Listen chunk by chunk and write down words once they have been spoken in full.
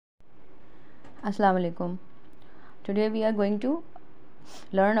Assalamu alaikum. Today we are going to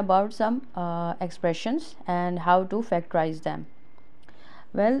learn about some expressions and how to factorize them.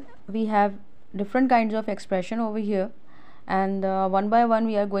 Well, we have different kinds of expression over here, and one by one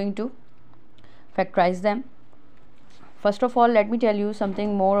we are going to factorize them. First of all, let me tell you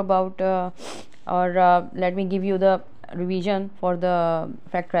something more about let me give you the revision for the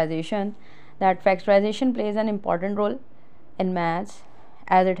factorization. That factorization plays an important role in maths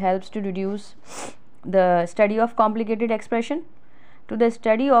as it helps to reduce the study of complicated expression to the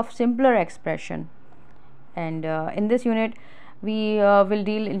study of simpler expression. And in this unit we will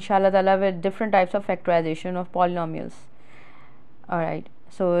deal inshallah ta'ala with different types of factorization of polynomials. Alright,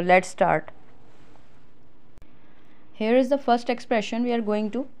 so let's start. Here is the first expression we are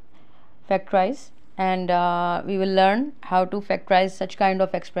going to factorize, and we will learn how to factorize such kind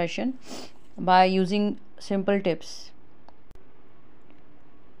of expression by using simple tips.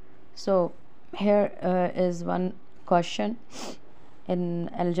 So here is one question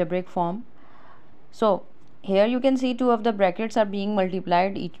in algebraic form. So here you can see two of the brackets are being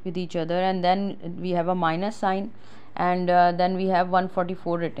multiplied with each other, and then we have a minus sign, and then we have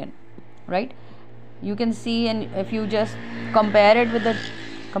 144 written, right? You can see, and if you just compare it with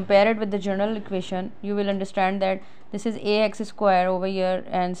the general equation, you will understand that this is ax square over here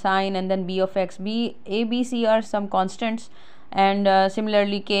and sine, and then b of x. A, b, c are some constants, and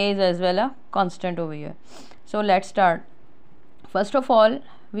similarly k is as well a constant over here. So let's start. First of all,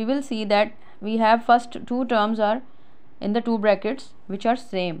 we will see that we have first two terms are in the two brackets which are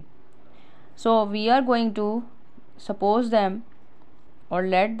same. So we are going to suppose them or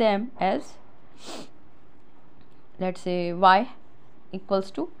let them as, let's say, y equals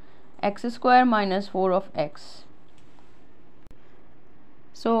to x square minus 4 of x.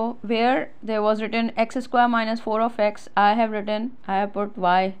 So where there was written x square minus 4 of x, I have put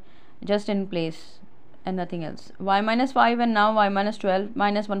y just in place and nothing else. Y minus 5 and now y minus 12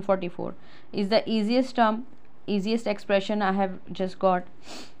 minus 144 is the easiest term, easiest expression I have just got,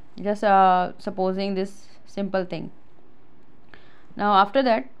 just supposing this simple thing. Now after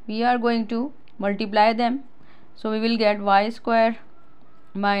that we are going to multiply them. So we will get y square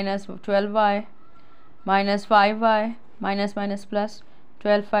minus 12y minus 5y minus minus plus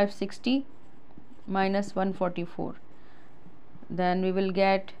 12 5 60 minus 144. Then we will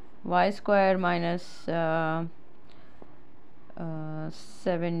get y square minus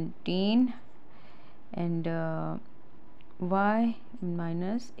 17 and y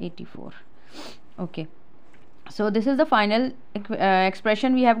minus 84. Okay, so this is the final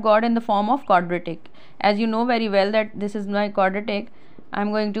expression we have got in the form of quadratic. As you know very well that this is my quadratic, I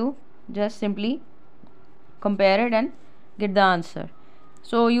am going to just simply compare it and get the answer.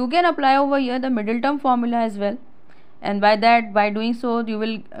 So you can apply over here the middle term formula as well, and by doing so you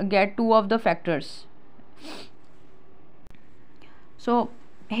will get two of the factors. So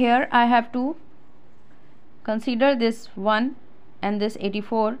here I have to consider this 1 and this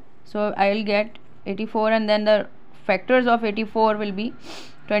 84. So I will get 84, and then the factors of 84 will be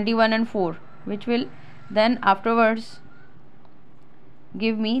 21 and 4, which will then afterwards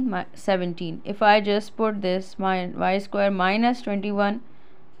give me my 17. If I just put this y square minus 21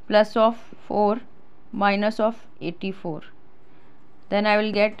 plus of 4 minus of 84, then I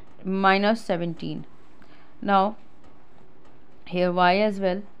will get minus 17. Now here y as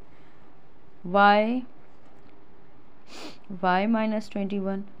well, y minus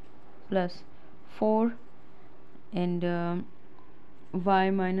 21 plus 4 and y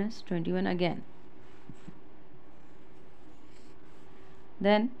minus 21 again.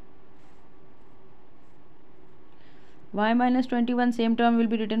 Then y minus 21 same term will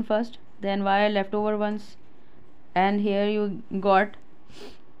be written first, then y leftover ones, and here you got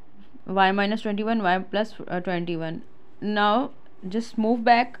y minus 21 y plus 21. Now just move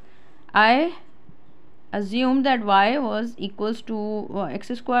back. I assume that y was equals to x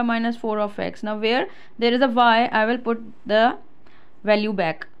square minus 4 of x. Now where there is a y, I will put the value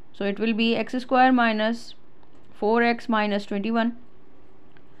back, so it will be x square minus 4x minus 21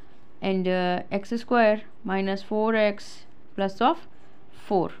 and x square minus 4x plus of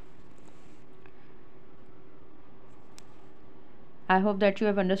 4. I hope that you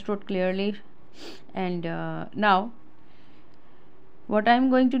have understood clearly. And now what I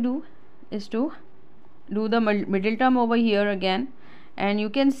am going to do is to do the middle term over here again, and you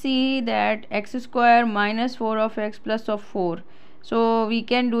can see that x square minus 4 of x plus of 4. So we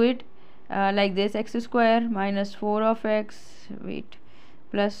can do it like this: x square minus 4 of x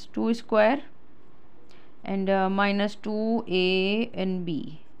plus 2 square and minus 2a and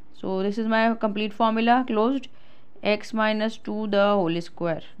b. So this is my complete formula closed: x minus 2 the whole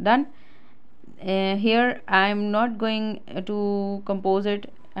square. Done. here I'm not going to compose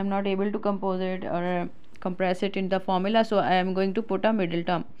it, I'm not able to compose it or compress it in the formula, so I am going to put a middle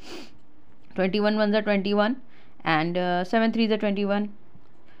term. 21 ones are 21 and 7 3s are 21.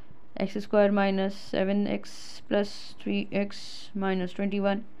 X square minus 7x plus 3x minus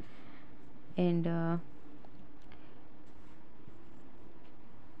 21, and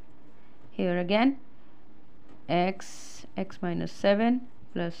here again x minus 7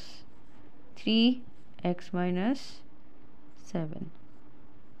 plus 3 x minus 7.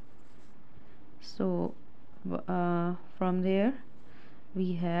 So from there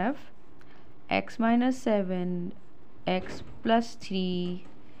we have x minus 7, x plus 3,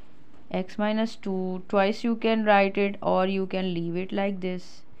 x minus 2. Twice you can write it or you can leave it like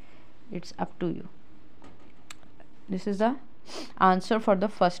this, it's up to you. This is the answer for the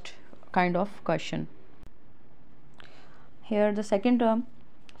first kind of question. Here the second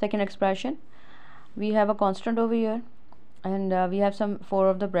expression, we have a constant over here, and we have some 4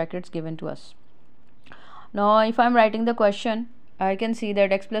 of the brackets given to us. Now if I'm writing the question, I can see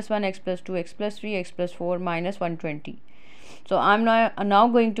that x plus 1, x plus 2, x plus 3, x plus 4 minus 120. So I'm now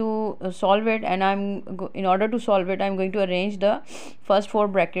going to solve it, and in order to solve it, I'm going to arrange the first 4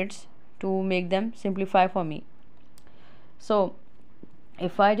 brackets to make them simplify for me. So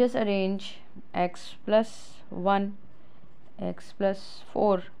if I just arrange x plus 1, x plus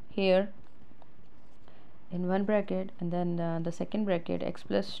 4 here in one bracket, and then the second bracket x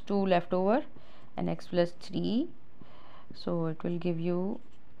plus 2 left over and x plus 3, so it will give you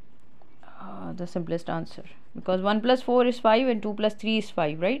the simplest answer, because 1 plus 4 is 5 and 2 plus 3 is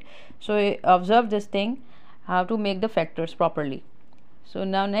 5, right? So observe this thing, how to make the factors properly. So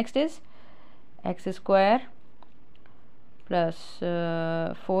now next is x square plus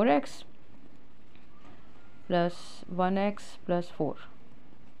 4x plus 1x plus 4.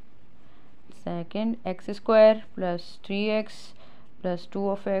 Second, x square plus 3x plus 2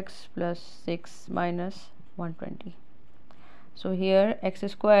 of x plus 6 minus 120. So here x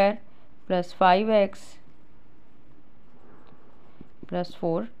square plus 5x plus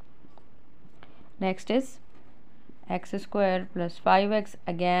 4. Next is x square plus 5x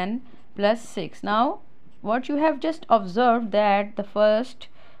again plus 6. Now what you have just observed, that the first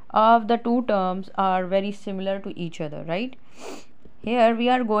of the 2 terms are very similar to each other, right? Here we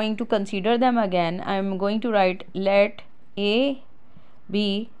are going to consider them again. I am going to write let a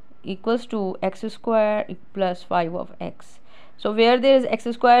b equals to x square plus 5 of x. So where there is x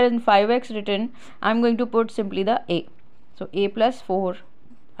square and 5x written, I am going to put simply the a. So a plus 4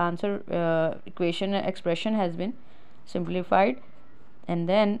 answer expression has been simplified, and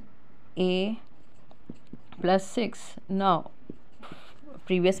then a plus 6. Now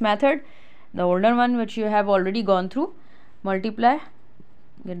previous method, the older one which you have already gone through, multiply,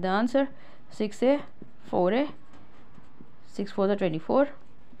 get the answer 6a 4a, 6 4 is 24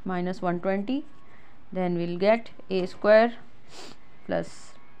 minus 120, then we'll get a square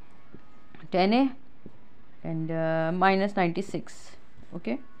plus 10a and minus 96.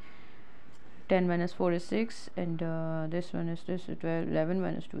 Okay, 10 minus 4 is 6, and this one is 12, 11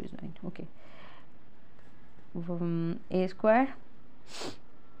 minus 2 is 9. Okay, a square,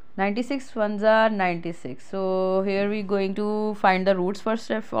 96 ones are 96. So here we going to find the roots first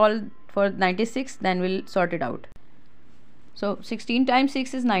of all for 96, then we'll sort it out. So 16 times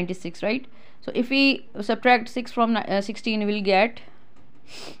 6 is 96, right? So if we subtract 6 from 16, we'll get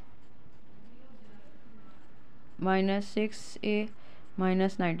minus 6a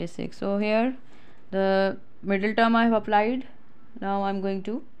minus 96. So here the middle term I have applied. Now I'm going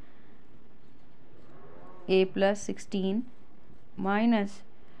to a plus 16 minus,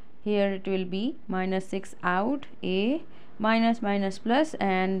 here it will be minus 6 out, a minus minus plus,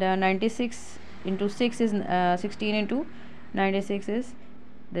 and 96 into 6 is 16 into 96 is,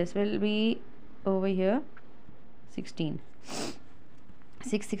 this will be over here 16.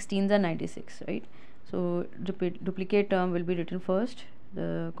 6 16s are 96, right? So duplicate term will be written first,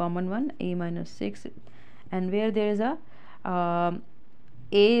 the common one, a minus 6, and where there is a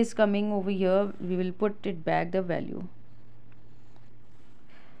is coming over here, we will put it back the value.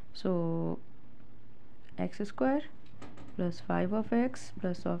 So x square plus 5 of x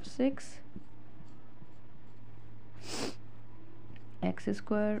plus of 6, x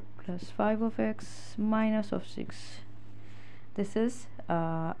square plus 5 of x minus of 6. This is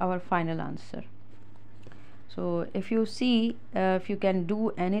our final answer. So if you see, if you can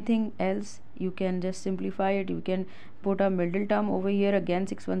do anything else, you can just simplify it. You can put a middle term over here, again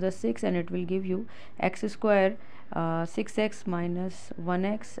 6 ones are 6, and it will give you x square 6x minus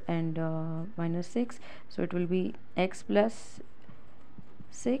 1x and minus 6. So it will be x plus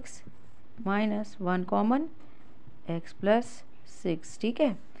 6 minus 1 common, x plus 6.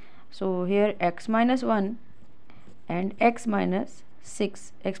 Okay, so here x minus 1 and x minus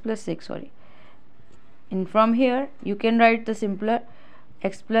 6, x plus 6, sorry. And from here you can write the simpler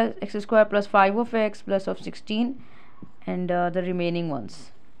x plus x square plus 5 of x plus of 16, and the remaining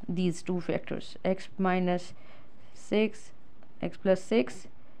ones, these two factors, x minus 6, x plus 6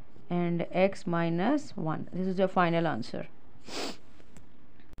 and x minus 1. This is the final answer.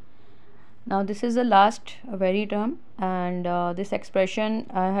 Now this is the last very term, and this expression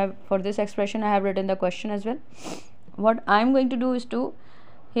I have, for this expression I have written the question as well. What I am going to do is to,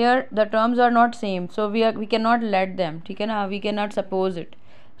 here the terms are not same, so we cannot let them, we cannot suppose it.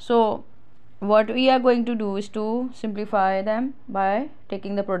 So what we are going to do is to simplify them by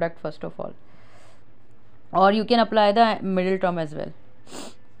taking the product first of all, or you can apply the middle term as well.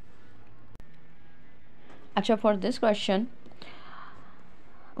 Actually, for this question,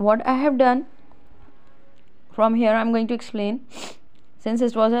 what I have done from here, I'm going to explain. Since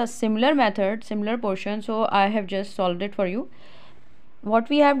it was a similar method, similar portion, so I have just solved it for you. What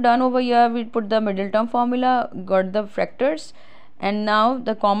we have done over here, we put the middle term formula, got the factors, and now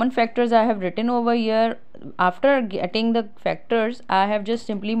the common factors I have written over here. After getting the factors, I have just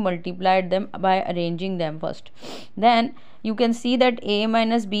simply multiplied them by arranging them first. Then you can see that a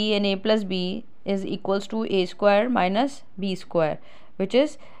minus b and a plus b is equals to a square minus b square, which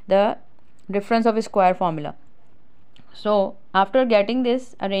is the difference of square formula. So after getting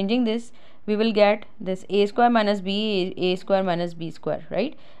this, arranging this, we will get this a square minus b, a square minus b square,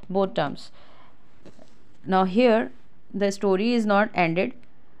 right? Both terms. Now here the story is not ended.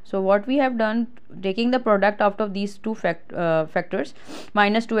 So what we have done, taking the product out of these two factors,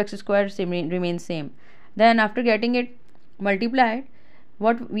 minus 2x square remains same. Then after getting it multiplied,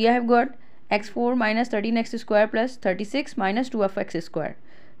 what we have got, x4 minus 13x square plus 36 minus 2 of x square.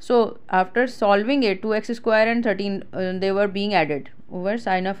 So after solving it, 2x square and 13 they were being added over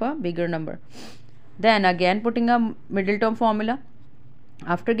sign of a bigger number. Then again putting a middle term formula.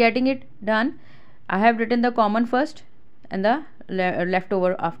 After getting it done, I have written the common first and the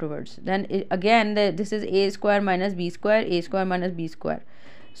leftover afterwards. Then again this is a square minus b square, a square minus b square.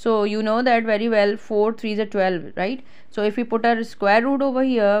 So you know that very well, 4 3 is 12, right? So if we put a square root over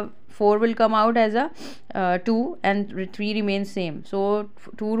here, 4 will come out as a 2 and 3 remains same. So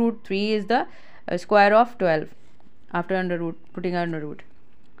 2 root 3 is the square of 12 after under root, putting under root.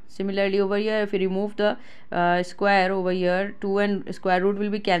 Similarly over here, if we remove the square over here, 2 and square root will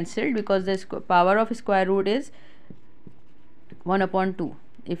be cancelled, because the power of square root is 1 upon 2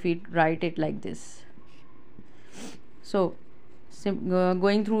 if we write it like this. So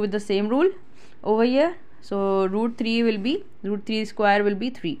going through with the same rule over here, so root 3 square will be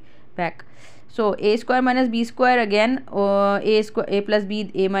 3 back. So a square minus b square, again a plus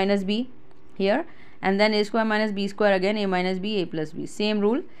b, a minus b here, and then a square minus b square, again a minus b, a plus b. Same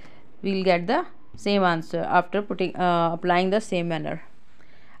rule, we will get the same answer after putting applying the same manner.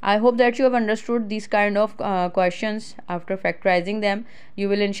 I hope that you have understood these kind of questions. After factorizing them, you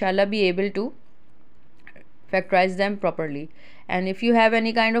will inshallah be able to factorize them properly. And if you have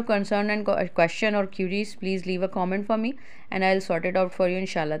any kind of concern and question or queries, please leave a comment for me and I'll sort it out for you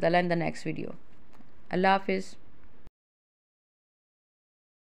inshallah ta'ala in the next video. Allah Hafiz.